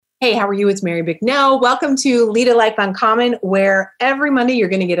Hey, how are you? It's Mary Bicknell. Welcome to Lead a Life Uncommon, where every Monday you're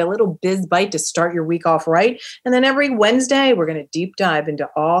going to get a little biz bite to start your week off right. And then every Wednesday, we're going to deep dive into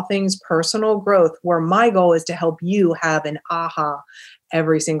all things personal growth, where my goal is to help you have an aha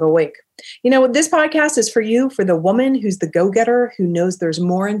every single week. You know, this podcast is for you, for the woman who's the go-getter, who knows there's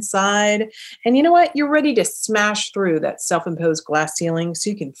more inside. And you know what? You're ready to smash through that self-imposed glass ceiling so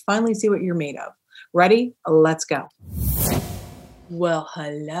you can finally see what you're made of. Ready? Let's go. Well,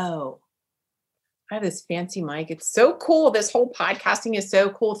 hello. I have this fancy mic. It's so cool. This whole podcasting is so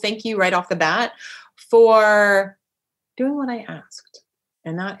cool. Thank you right off the bat for doing what I asked.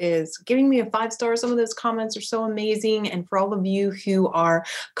 And that is giving me a 5-star. Some of those comments are so amazing. And for all of you who are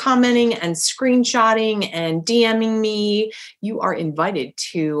commenting and screenshotting and DMing me, you are invited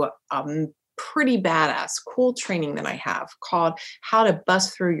to pretty badass, cool training that I have called How to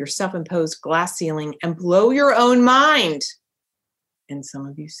Bust Through Your Self-Imposed Glass Ceiling and Blow Your Own Mind. And some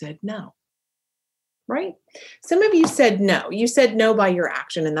of you said no, right? Some of you said no. You said no by your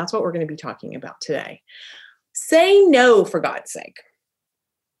action, and that's what we're going to be talking about today. Say no, for God's sake,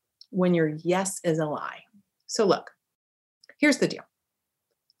 when your yes is a lie. So look, here's the deal.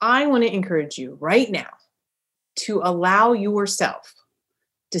 I want to encourage you right now to allow yourself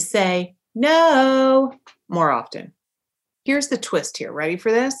to say no more often. Here's the twist here. Ready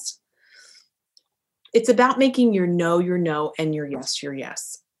for this? It's about making your no, and your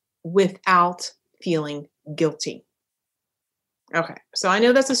yes, without feeling guilty. Okay, so I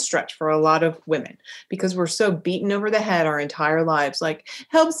know that's a stretch for a lot of women because we're so beaten over the head our entire lives, like,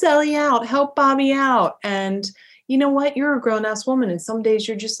 help Sally out, help Bobby out. And you know what? You're a grown-ass woman, and some days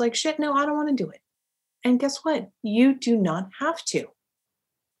you're just like, shit, no, I don't want to do it. And guess what? You do not have to.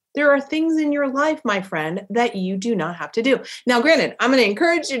 There are things in your life, my friend, that you do not have to do. Now, granted, I'm going to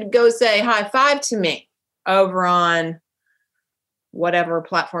encourage you to go say high five to me over on whatever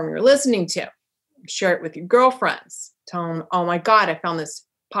platform you're listening to. Share it with your girlfriends. Tell them, oh my God, I found this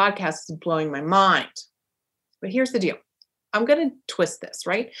podcast is blowing my mind. But here's the deal. I'm going to twist this,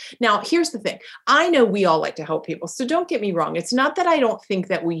 right? Now, here's the thing. I know we all like to help people. So don't get me wrong. It's not that I don't think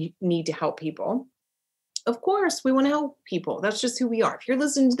that we need to help people. Of course, we want to help people. That's just who we are. If you're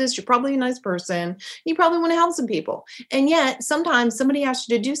listening to this, you're probably a nice person. You probably want to help some people. And yet, sometimes somebody asks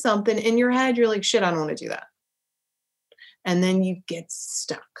you to do something in your head, you're like, shit, I don't want to do that. And then you get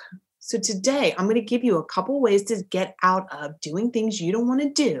stuck. So today, I'm going to give you a couple ways to get out of doing things you don't want to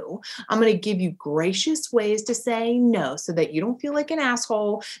do. I'm going to give you gracious ways to say no so that you don't feel like an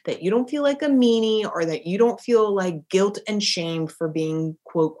asshole, that you don't feel like a meanie, or that you don't feel like guilt and shame for being,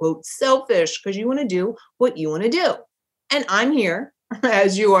 quote, quote, selfish because you want to do what you want to do. And I'm here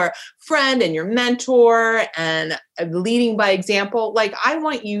as your friend and your mentor and leading by example. Like, I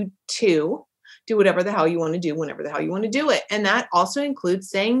want you to do whatever the hell you want to do, whenever the hell you want to do it. And that also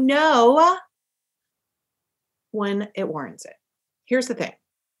includes saying no when it warrants it. Here's the thing.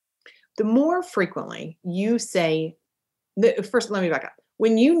 The more frequently you say, first, let me back up.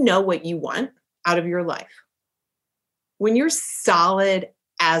 When you know what you want out of your life, when you're solid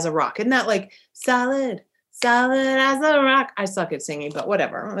as a rock, isn't that like solid as a rock? I suck at singing, but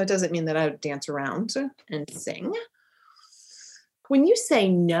whatever. That doesn't mean that I dance around and sing. When you say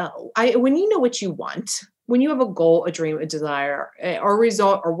no, when you know what you want, when you have a goal, a dream, a desire, or a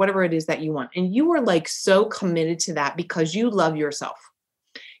result, or whatever it is that you want, and you are like so committed to that because you love yourself.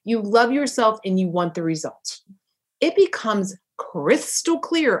 You love yourself and you want the result. It becomes crystal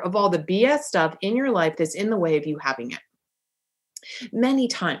clear of all the BS stuff in your life that's in the way of you having it. Many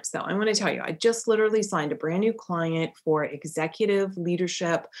times, though, I want to tell you, I just literally signed a brand new client for executive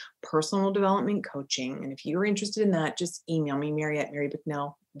leadership, personal development coaching. And if you're interested in that, just email me,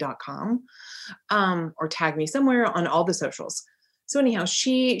 mary@marybicknell.com, or tag me somewhere on all the socials. So anyhow,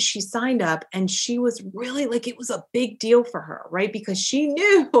 she signed up and she was really like, it was a big deal for her, right? Because she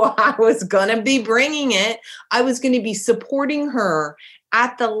knew I was going to be bringing it. I was going to be supporting her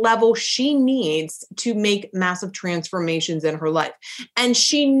at the level she needs to make massive transformations in her life. And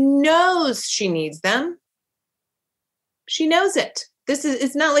she knows she needs them. She knows it.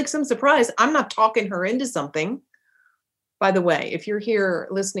 It's not like some surprise. I'm not talking her into something. By the way, if you're here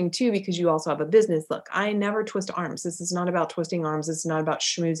listening too, because you also have a business, look, I never twist arms. This is not about twisting arms. It's not about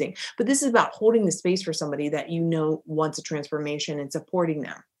schmoozing, but this is about holding the space for somebody that you know wants a transformation and supporting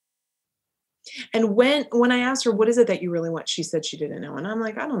them. And when I asked her, what is it that you really want? She said she didn't know. And I'm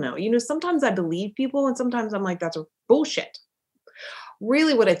like, I don't know. You know, sometimes I believe people and sometimes I'm like, that's a bullshit.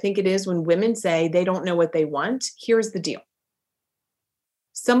 Really what I think it is when women say they don't know what they want, here's the deal.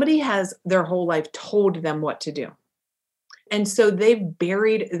 Somebody has their whole life told them what to do. And so they've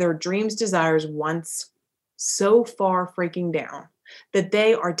buried their dreams, desires, wants so far freaking down that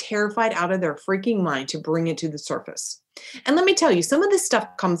they are terrified out of their freaking mind to bring it to the surface. And let me tell you, some of this stuff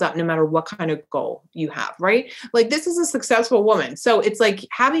comes up no matter what kind of goal you have, right? Like this is a successful woman. So it's like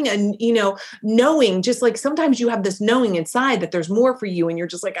having a, knowing, just like sometimes you have this knowing inside that there's more for you and you're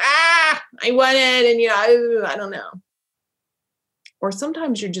just like, I want it. And, I don't know. Or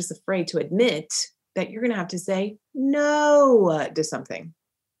sometimes you're just afraid to admit that you're going to have to say no to something.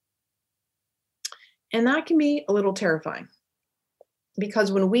 And that can be a little terrifying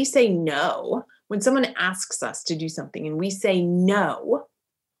because when we say no, when someone asks us to do something and we say no,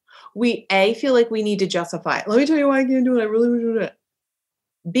 we feel like we need to justify it. Let me tell you why I can't do it. I really want to do it.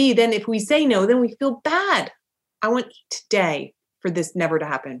 B, then if we say no, then we feel bad. I want today for this never to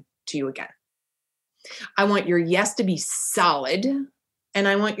happen to you again. I want your yes to be solid and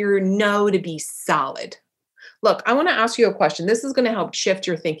I want your no to be solid. Look, I want to ask you a question. This is going to help shift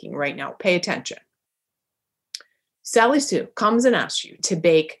your thinking right now. Pay attention. Sally Sue comes and asks you to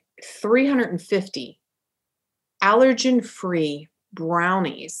bake 350 allergen-free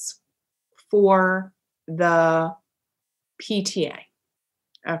brownies for the PTA.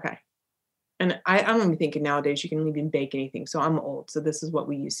 Okay. And I'm even thinking nowadays you can even bake anything. So I'm old. So this is what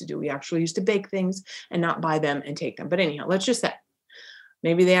we used to do. We actually used to bake things and not buy them and take them. But anyhow, let's just say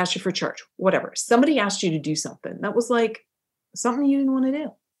maybe they asked you for church, whatever. Somebody asked you to do something that was like something you didn't want to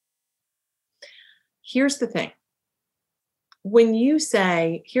do. Here's the thing. When you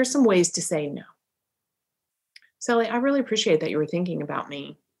say, here's some ways to say no. Sally, I really appreciate that you were thinking about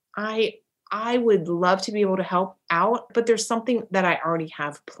me. I would love to be able to help out, but there's something that I already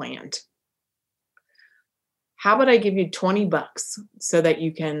have planned. How about I give you $20 so that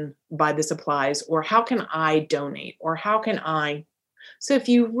you can buy the supplies? Or how can I donate? Or how can I? So if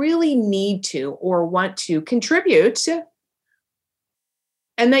you really need to or want to contribute,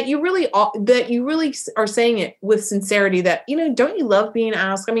 and that you really are saying it with sincerity that, don't you love being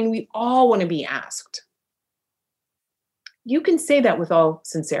asked? I mean, we all want to be asked. You can say that with all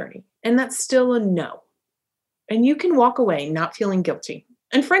sincerity, and that's still a no. And you can walk away not feeling guilty.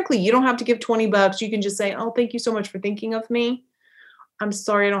 And frankly, you don't have to give $20. You can just say, oh, thank you so much for thinking of me. I'm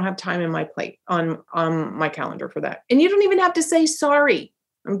sorry, I don't have time in my plate on my calendar for that. And you don't even have to say sorry.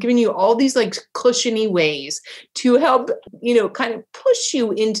 I'm giving you all these like cushiony ways to help, kind of push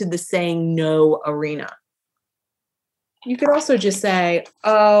you into the saying no arena. You could also just say,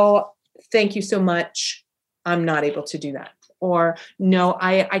 oh, thank you so much. I'm not able to do that. Or no,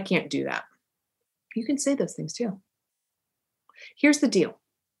 I can't do that. You can say those things too. Here's the deal.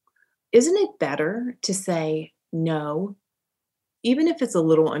 Isn't it better to say no, even if it's a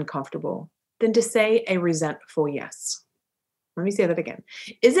little uncomfortable, than to say a resentful yes? Let me say that again.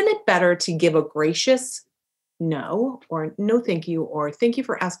 Isn't it better to give a gracious no, or no thank you, or thank you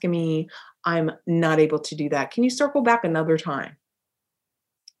for asking me, I'm not able to do that. Can you circle back another time?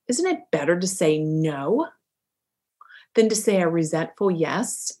 Isn't it better to say no than to say a resentful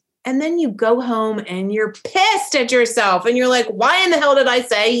yes? And then you go home and you're pissed at yourself and you're like, why in the hell did I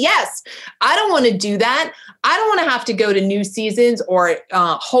say yes? I don't want to do that. I don't want to have to go to New Seasons or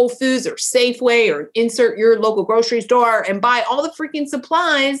Whole Foods or Safeway or insert your local grocery store and buy all the freaking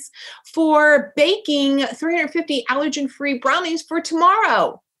supplies for baking 350 allergen-free brownies for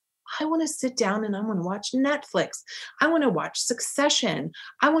tomorrow. I want to sit down and I want to watch Netflix. I want to watch Succession.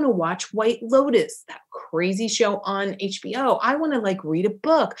 I want to watch White Lotus, that crazy show on HBO. I want to read a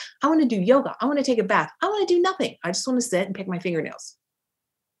book. I want to do yoga. I want to take a bath. I want to do nothing. I just want to sit and pick my fingernails.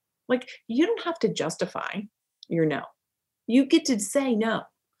 You don't have to justify your no. You get to say no.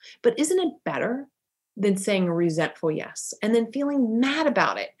 But isn't it better than saying a resentful yes and then feeling mad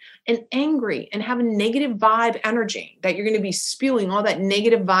about it and angry and having negative vibe energy that you're going to be spewing all that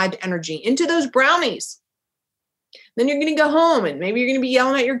negative vibe energy into those brownies? Then you're going to go home and maybe you're going to be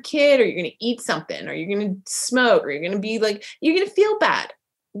yelling at your kid, or you're going to eat something, or you're going to smoke, or you're going to be you're going to feel bad.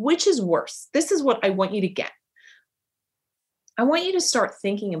 Which is worse? This is what I want you to get. I want you to start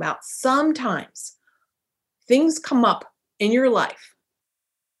thinking about sometimes things come up in your life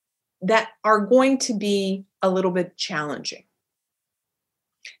that are going to be a little bit challenging.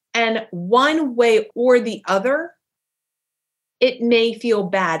 And one way or the other, it may feel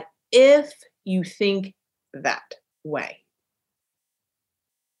bad if you think that way.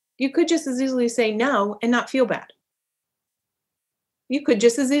 You could just as easily say no and not feel bad. You could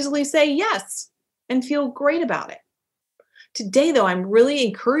just as easily say yes and feel great about it. Today, though, I'm really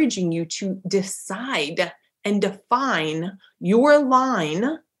encouraging you to decide and define your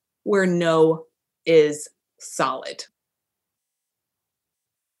line where no is solid.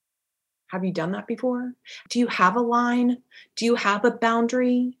 Have you done that before? Do you have a line? Do you have a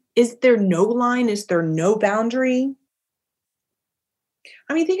boundary? Is there no line? Is there no boundary?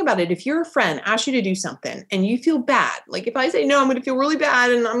 I mean, think about it. If your friend asks you to do something and you feel bad, like if I say no, I'm going to feel really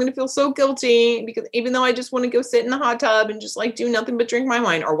bad and I'm going to feel so guilty because even though I just want to go sit in the hot tub and just like do nothing but drink my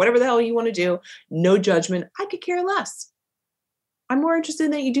wine or whatever the hell you want to do, no judgment. I could care less. I'm more interested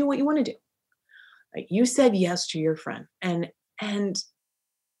in that you do what you want to do. Like you said yes to your friend. And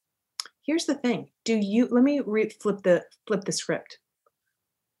here's the thing. Let me flip the script.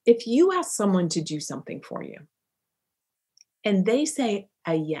 If you ask someone to do something for you and they say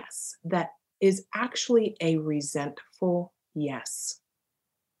a yes that is actually a resentful yes,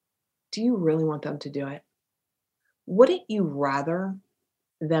 do you really want them to do it? Wouldn't you rather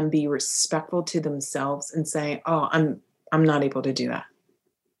them be respectful to themselves and say, "Oh, I'm not able to do that."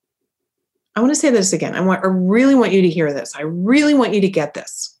 I want to say this again. I really want you to hear this. I really want you to get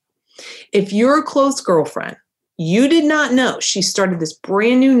this. If you're a close girlfriend, you did not know she started this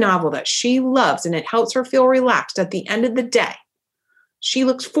brand new novel that she loves and it helps her feel relaxed at the end of the day. She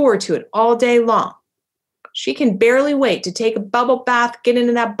looks forward to it all day long. She can barely wait to take a bubble bath, get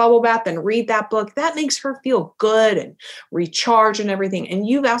into that bubble bath and read that book. That makes her feel good and recharge and everything. And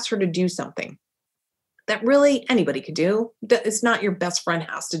you've asked her to do something that really anybody could do. It's not your best friend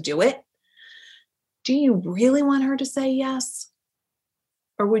has to do it. Do you really want her to say yes?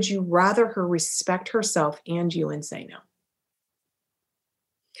 Or would you rather her respect herself and you and say no?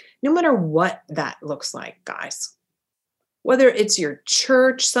 No matter what that looks like, guys, whether it's your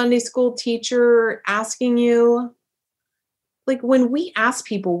church Sunday school teacher asking you, like when we ask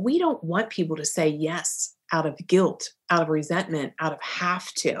people, we don't want people to say yes out of guilt, out of resentment, out of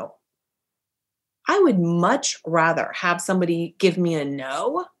have to. I would much rather have somebody give me a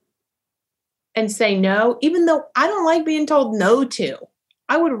no and say no, even though I don't like being told no to.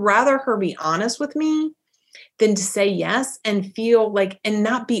 I would rather her be honest with me than to say yes and feel like, and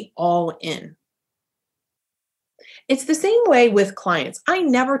not be all in. It's the same way with clients. I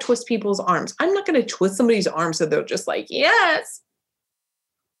never twist people's arms. I'm not going to twist somebody's arm so they're just like, yes.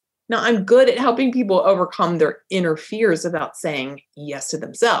 Now, I'm good at helping people overcome their inner fears about saying yes to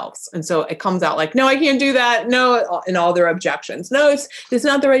themselves. And so it comes out like, no, I can't do that. No, and all their objections. No, it's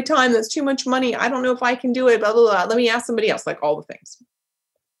not the right time. That's too much money. I don't know if I can do it. Blah, blah, blah. Let me ask somebody else, like all the things.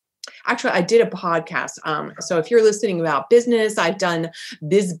 Actually, I did a podcast. So if you're listening about business, I've done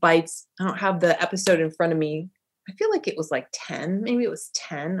Biz Bites. I don't have the episode in front of me. I feel like it was like 10, maybe it was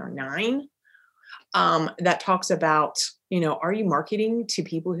 10 or 9, that talks about, are you marketing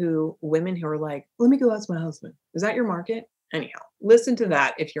to women who are like, let me go ask my husband. Is that your market? Anyhow, listen to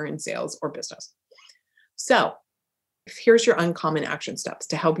that if you're in sales or business. So here's your uncommon action steps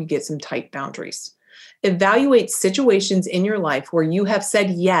to help you get some tight boundaries. Evaluate situations in your life where you have said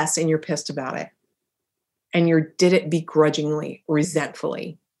yes and you're pissed about it. And you did it begrudgingly,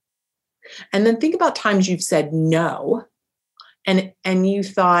 resentfully. And then think about times you've said no and you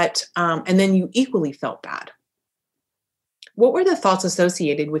thought, and then you equally felt bad. What were the thoughts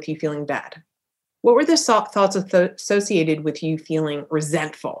associated with you feeling bad? What were the thoughts associated with you feeling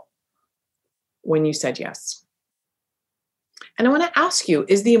resentful when you said yes? And I want to ask you,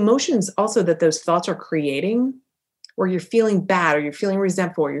 is the emotions also that those thoughts are creating, where you're feeling bad or you're feeling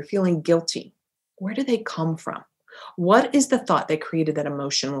resentful or you're feeling guilty, where do they come from? What is the thought that created that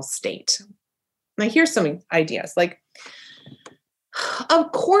emotional state? Now, here's some ideas. Like,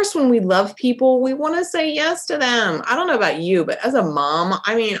 of course, when we love people, we want to say yes to them. I don't know about you, but as a mom,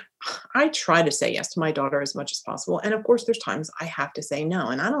 I try to say yes to my daughter as much as possible. And of course, there's times I have to say no.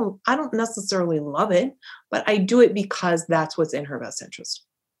 And I don't necessarily love it, but I do it because that's what's in her best interest.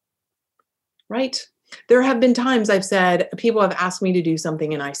 Right? There have been times I've said, people have asked me to do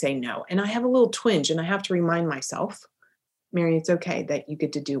something and I say no. And I have a little twinge and I have to remind myself, Mary, it's okay that you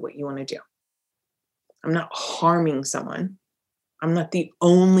get to do what you want to do. I'm not harming someone. I'm not the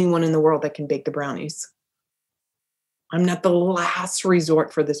only one in the world that can bake the brownies. I'm not the last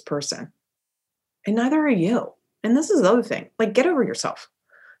resort for this person. And neither are you. And this is the other thing. Like, get over yourself.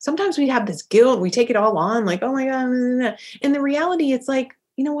 Sometimes we have this guilt. We take it all on like, oh my God. And the reality, it's like,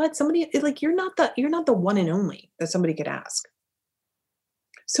 you know what? You're not the one and only that somebody could ask.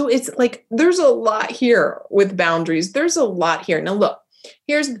 So it's like, there's a lot here with boundaries. There's a lot here. Now, look,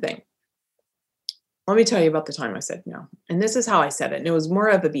 here's the thing. Let me tell you about the time I said no. And this is how I said it. And it was more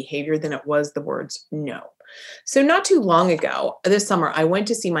of a behavior than it was the words no. So not too long ago, this summer, I went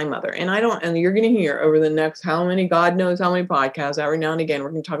to see my mother, and you're going to hear over the next how many, God knows how many podcasts, every now and again,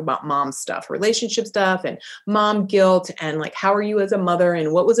 we're going to talk about mom stuff, relationship stuff, and mom guilt, and like, how are you as a mother,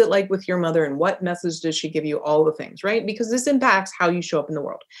 and what was it like with your mother, and what message does she give you, all the things, right? Because this impacts how you show up in the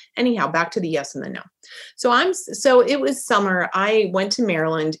world. Anyhow, back to the yes and the no. So it was summer. I went to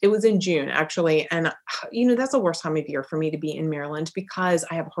Maryland. It was in June, actually. And, that's the worst time of year for me to be in Maryland because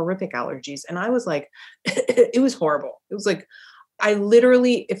I have horrific allergies. And I was like, it was horrible. It was like, I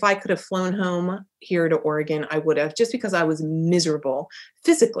literally, if I could have flown home here to Oregon, I would have, just because I was miserable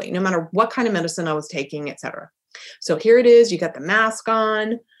physically, no matter what kind of medicine I was taking, et cetera. So here it is. You got the mask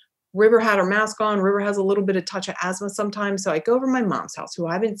on. River had her mask on. River has a little bit of touch of asthma sometimes. So I go over to my mom's house, who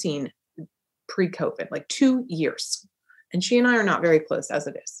I haven't seen pre-COVID, like 2 years. And she and I are not very close as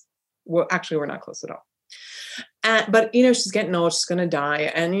it is. Well, actually, we're not close at all. But, she's getting old, she's going to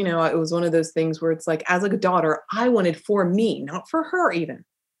die. And, it was one of those things where it's like, as like a daughter, I wanted for me, not for her even.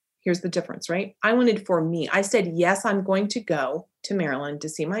 Here's the difference, right? I wanted for me. I said, yes, I'm going to go to Maryland to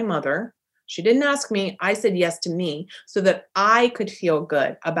see my mother. She didn't ask me. I said yes to me so that I could feel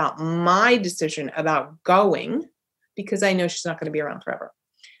good about my decision about going, because I know she's not going to be around forever.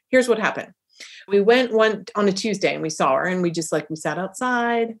 Here's what happened. We went on a Tuesday and we saw her, and we sat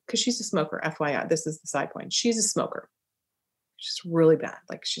outside because she's a smoker. FYI, this is the side point. She's a smoker. She's really bad.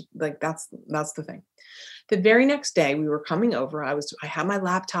 That's the thing. The very next day we were coming over. I had my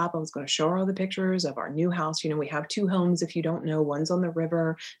laptop. I was going to show her all the pictures of our new house. We have 2 homes. If you don't know, one's on the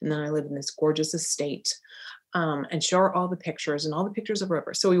river, and then I live in this gorgeous estate, and show her all the pictures and all the pictures of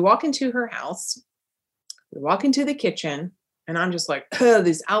river. So we walk into her house, we walk into the kitchen, and I'm just like,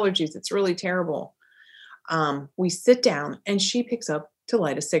 these allergies, it's really terrible. We sit down and she picks up to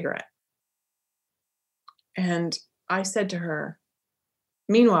light a cigarette. And I said to her,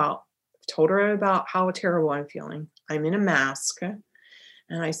 meanwhile, I told her about how terrible I'm feeling. I'm in a mask. And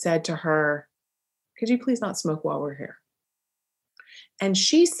I said to her, could you please not smoke while we're here? And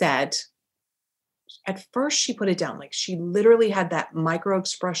she said, at first she put it down. Like, she literally had that micro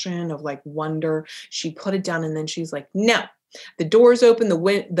expression of like wonder. She put it down and then she's like, no. The door's open,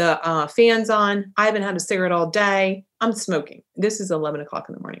 the fan's on. I haven't had a cigarette all day. I'm smoking. This is 11 o'clock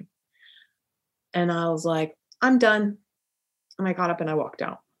in the morning. And I was like, I'm done. And I got up and I walked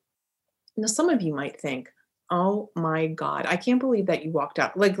out. Now, some of you might think, oh my God, I can't believe that you walked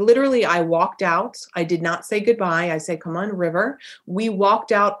out. Like, literally, I walked out. I did not say goodbye. I said, come on, River. We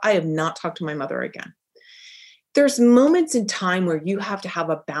walked out. I have not talked to my mother again. There's moments in time where you have to have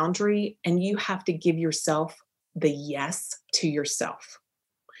a boundary and you have to give yourself the yes to yourself.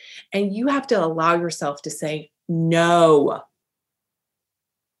 And you have to allow yourself to say, no,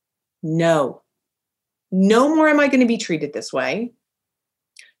 no more am I going to be treated this way.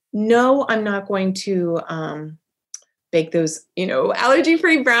 No, I'm not going to bake those,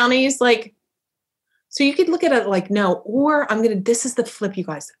 allergy-free brownies. So you could look at it like, no, or this is the flip, you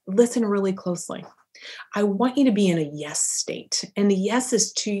guys. Listen really closely. I want you to be in a yes state. And the yes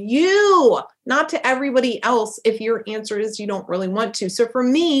is to you, not to everybody else if your answer is you don't really want to. So for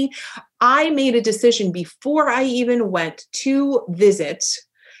me, I made a decision before I even went to visit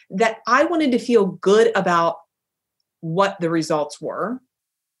that I wanted to feel good about what the results were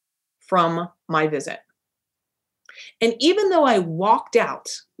from my visit. And even though I walked out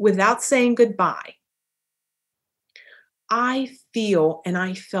without saying goodbye, I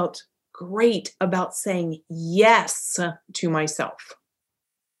felt great about saying yes to myself.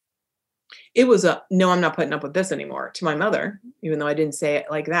 It was no, I'm not putting up with this anymore to my mother, even though I didn't say it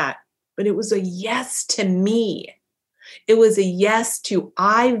like that. But it was a yes to me. It was a yes to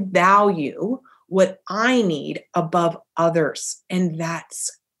I value what I need above others. And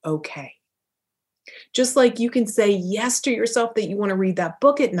that's okay. Just like you can say yes to yourself that you want to read that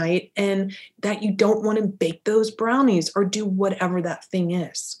book at night and that you don't want to bake those brownies or do whatever that thing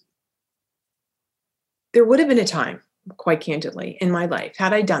is. There would have been a time, quite candidly, in my life,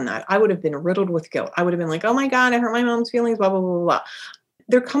 had I done that, I would have been riddled with guilt. I would have been like, oh my God, I hurt my mom's feelings, blah, blah, blah, blah.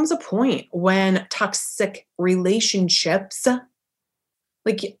 There comes a point when toxic relationships,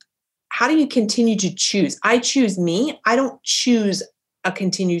 how do you continue to choose? I choose me. I don't choose a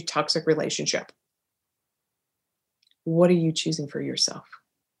continued toxic relationship. What are you choosing for yourself?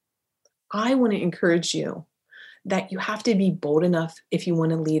 I want to encourage you that you have to be bold enough if you want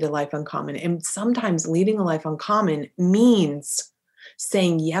to lead a life uncommon. And sometimes leading a life uncommon means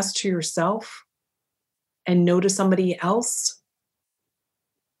saying yes to yourself and no to somebody else.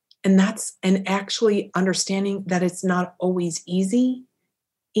 And actually understanding that it's not always easy.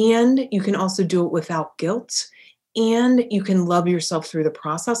 And you can also do it without guilt. And you can love yourself through the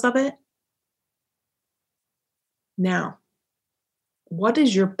process of it. Now, what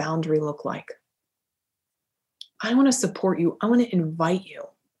does your boundary look like? I want to support you. I want to invite you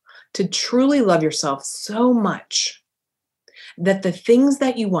to truly love yourself so much that the things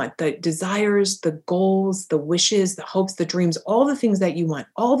that you want, the desires, the goals, the wishes, the hopes, the dreams, all the things that you want,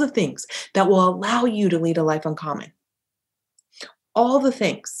 all the things that will allow you to lead a life uncommon, all the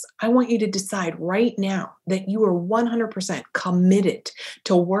things, I want you to decide right now that you are 100% committed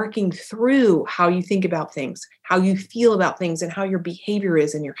to working through how you think about things, how you feel about things, and how your behavior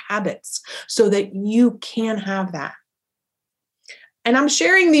is and your habits so that you can have that. And I'm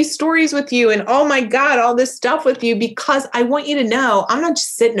sharing these stories with you and oh my God, all this stuff with you because I want you to know I'm not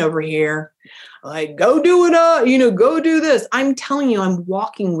just sitting over here like, go do it, go do this. I'm telling you, I'm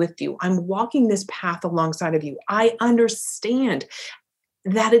walking with you. I'm walking this path alongside of you. I understand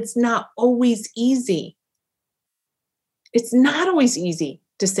that it's not always easy. It's not always easy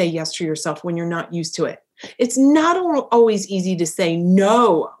to say yes to yourself when you're not used to it. It's not always easy to say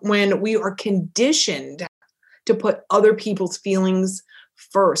no when we are conditioned to put other people's feelings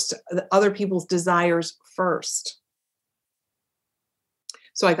first, other people's desires first.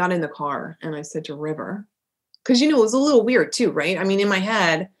 So I got in the car and I said to River, because, it was a little weird too, right? I mean, in my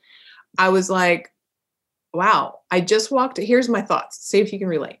head, I was like, wow, here's my thoughts. See if you can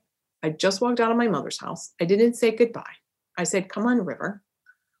relate. I just walked out of my mother's house. I didn't say goodbye. I said, come on, River.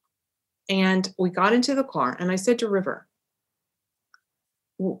 And we got into the car and I said to River,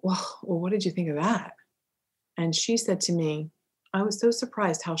 well, what did you think of that? And she said to me, I was so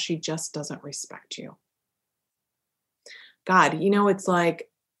surprised how she just doesn't respect you. God, it's like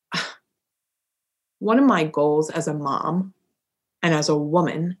one of my goals as a mom and as a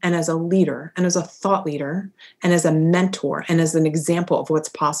woman and as a leader and as a thought leader and as a mentor and as an example of what's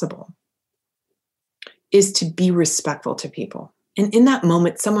possible is to be respectful to people. And in that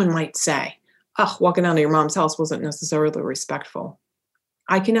moment, someone might say, oh, walking out of your mom's house wasn't necessarily respectful.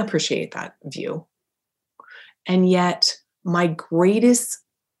 I can appreciate that view. And yet my greatest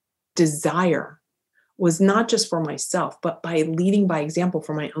desire was not just for myself, but by leading by example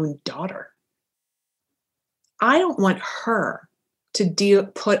for my own daughter. I don't want her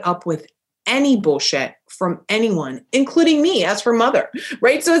to put up with any bullshit from anyone, including me as her mother,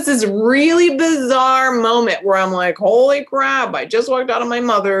 right? So it's this really bizarre moment where I'm like, holy crap, I just walked out of my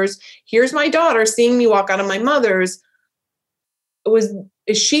mother's. Here's my daughter seeing me walk out of my mother's.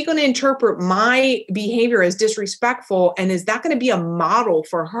 Is she going to interpret my behavior as disrespectful? And is that going to be a model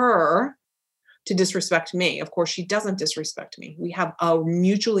for her to disrespect me? Of course, she doesn't disrespect me. We have a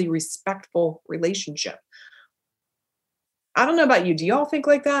mutually respectful relationship. I don't know about you. Do y'all think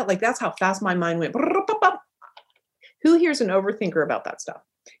like that? Like that's how fast my mind went. Who here's an overthinker about that stuff?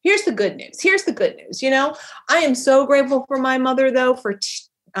 Here's the good news. I am so grateful for my mother though, for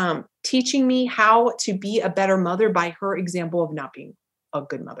teaching me how to be a better mother by her example of not being a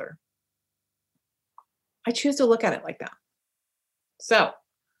good mother. I choose to look at it like that. So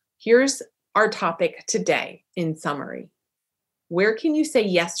here's our topic today in summary. Where can you say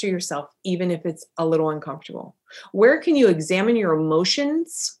yes to yourself, even if it's a little uncomfortable? Where can you examine your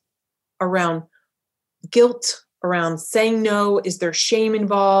emotions around guilt, around saying no? Is there shame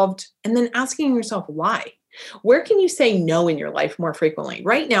involved? And then asking yourself why. Where can you say no in your life more frequently?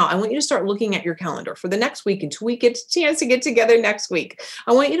 Right now, I want you to start looking at your calendar for the next week until we get a chance to get together next week.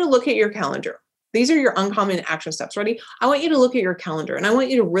 I want you to look at your calendar. These are your uncommon action steps. Ready? I want you to look at your calendar and I want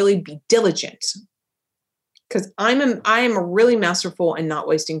you to really be diligent because I am really masterful in not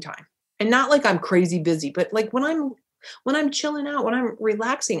wasting time and not like I'm crazy busy, but like when I'm chilling out, when I'm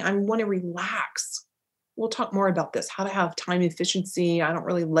relaxing, I want to relax. We'll talk more about this, how to have time efficiency. I don't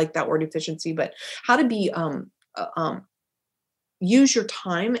really like that word efficiency, but how to be, use your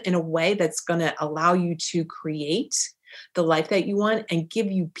time in a way that's going to allow you to create the life that you want and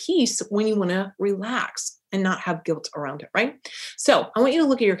give you peace when you want to relax and not have guilt around it, right? So I want you to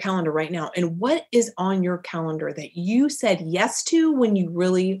look at your calendar right now and what is on your calendar that you said yes to when you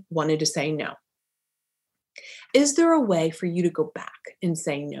really wanted to say no? Is there a way for you to go back and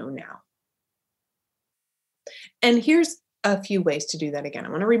say no now? And here's a few ways to do that again. I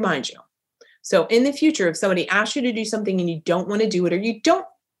want to remind you. So in the future, if somebody asks you to do something and you don't want to do it or you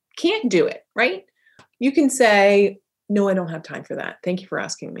can't do it, right? You can say, no, I don't have time for that. Thank you for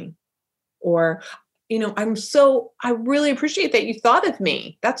asking me. Or, I really appreciate that you thought of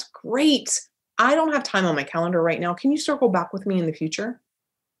me. That's great. I don't have time on my calendar right now. Can you circle back with me in the future?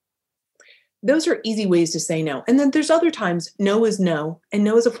 Those are easy ways to say no. And then there's other times no is no, and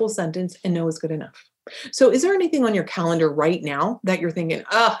no is a full sentence, and no is good enough. So is there anything on your calendar right now that you're thinking,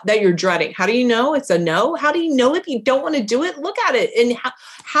 that you're dreading? How do you know it's a no? How do you know if you don't want to do it? Look at it. And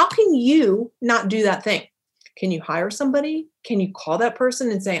how can you not do that thing? Can you hire somebody? Can you call that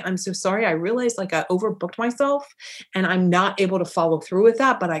person and say, I'm so sorry. I realized like I overbooked myself and I'm not able to follow through with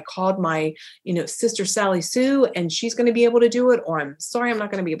that, but I called my, sister Sally Sue and she's going to be able to do it. Or I'm sorry, I'm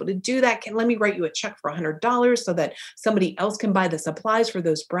not going to be able to do that. Let me write you a check for $100 so that somebody else can buy the supplies for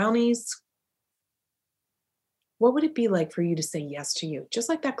those brownies. What would it be like for you to say yes to you? Just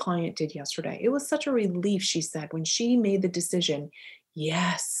like that client did yesterday. It was such a relief, she said, when she made the decision.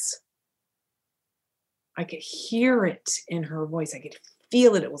 Yes. I could hear it in her voice. I could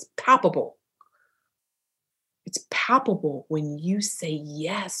feel it. It was palpable. It's palpable when you say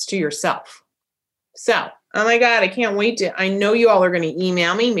yes to yourself. So, oh my God, I can't wait I know you all are going to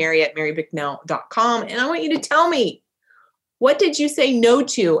email me, mary@marybicknell.com, and I want you to tell me, what did you say no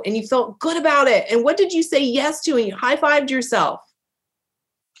to and you felt good about it? And what did you say yes to and you high-fived yourself?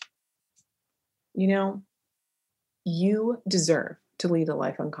 You deserve to lead a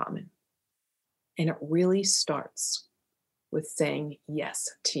life uncommon. And it really starts with saying yes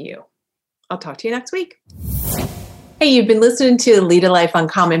to you. I'll talk to you next week. Hey, you've been listening to the Lead a Life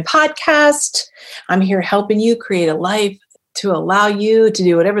Uncommon podcast. I'm here helping you create a life to allow you to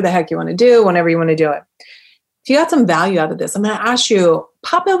do whatever the heck you want to do, whenever you want to do it. If you got some value out of this, I'm going to ask you,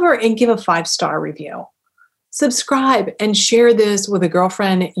 pop over and give a 5-star review. Subscribe and share this with a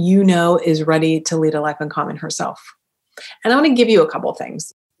girlfriend you know is ready to lead a life uncommon herself. And I want to give you a couple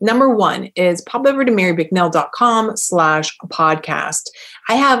things. Number one is pop over to marybicknell.com/podcast.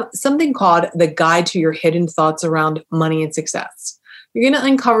 I have something called the Guide to Your Hidden Thoughts Around Money and Success. You're going to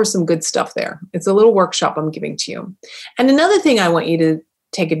uncover some good stuff there. It's a little workshop I'm giving to you. And another thing I want you to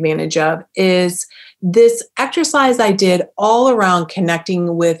take advantage of is this exercise I did all around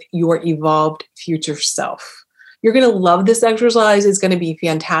connecting with your evolved future self. You're going to love this exercise. It's going to be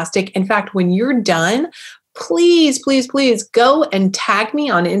fantastic. In fact, when you're done, please, please, please go and tag me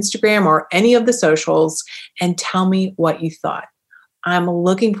on Instagram or any of the socials and tell me what you thought. I'm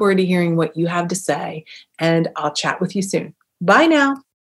looking forward to hearing what you have to say, and I'll chat with you soon. Bye now.